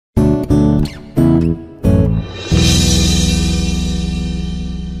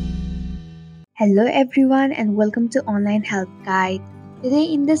Hello everyone and welcome to Online Help Guide.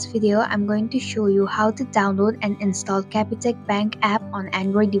 Today in this video, I'm going to show you how to download and install Capitec Bank app on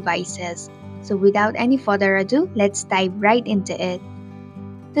Android devices. So without any further ado, let's dive right into it.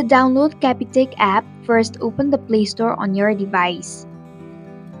 To download Capitec app, first open the Play Store on your device.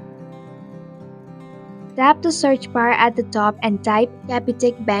 Tap the search bar at the top and type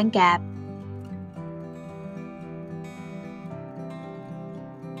Capitec Bank app.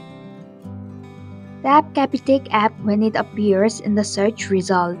 Tap Capitec app when it appears in the search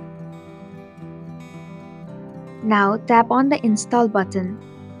result. Now tap on the install button.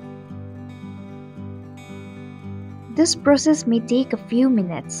 This process may take a few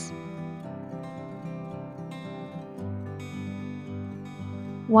minutes.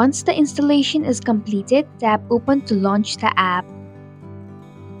 Once the installation is completed, tap Open to launch the app.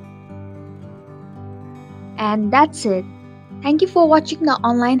 And that's it. Thank you for watching the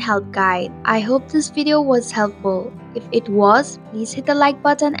online help guide. I hope this video was helpful. If it was, please hit the like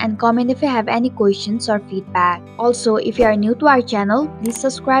button and comment if you have any questions or feedback. Also, if you are new to our channel, please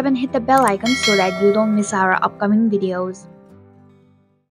subscribe and hit the bell icon so that you don't miss our upcoming videos.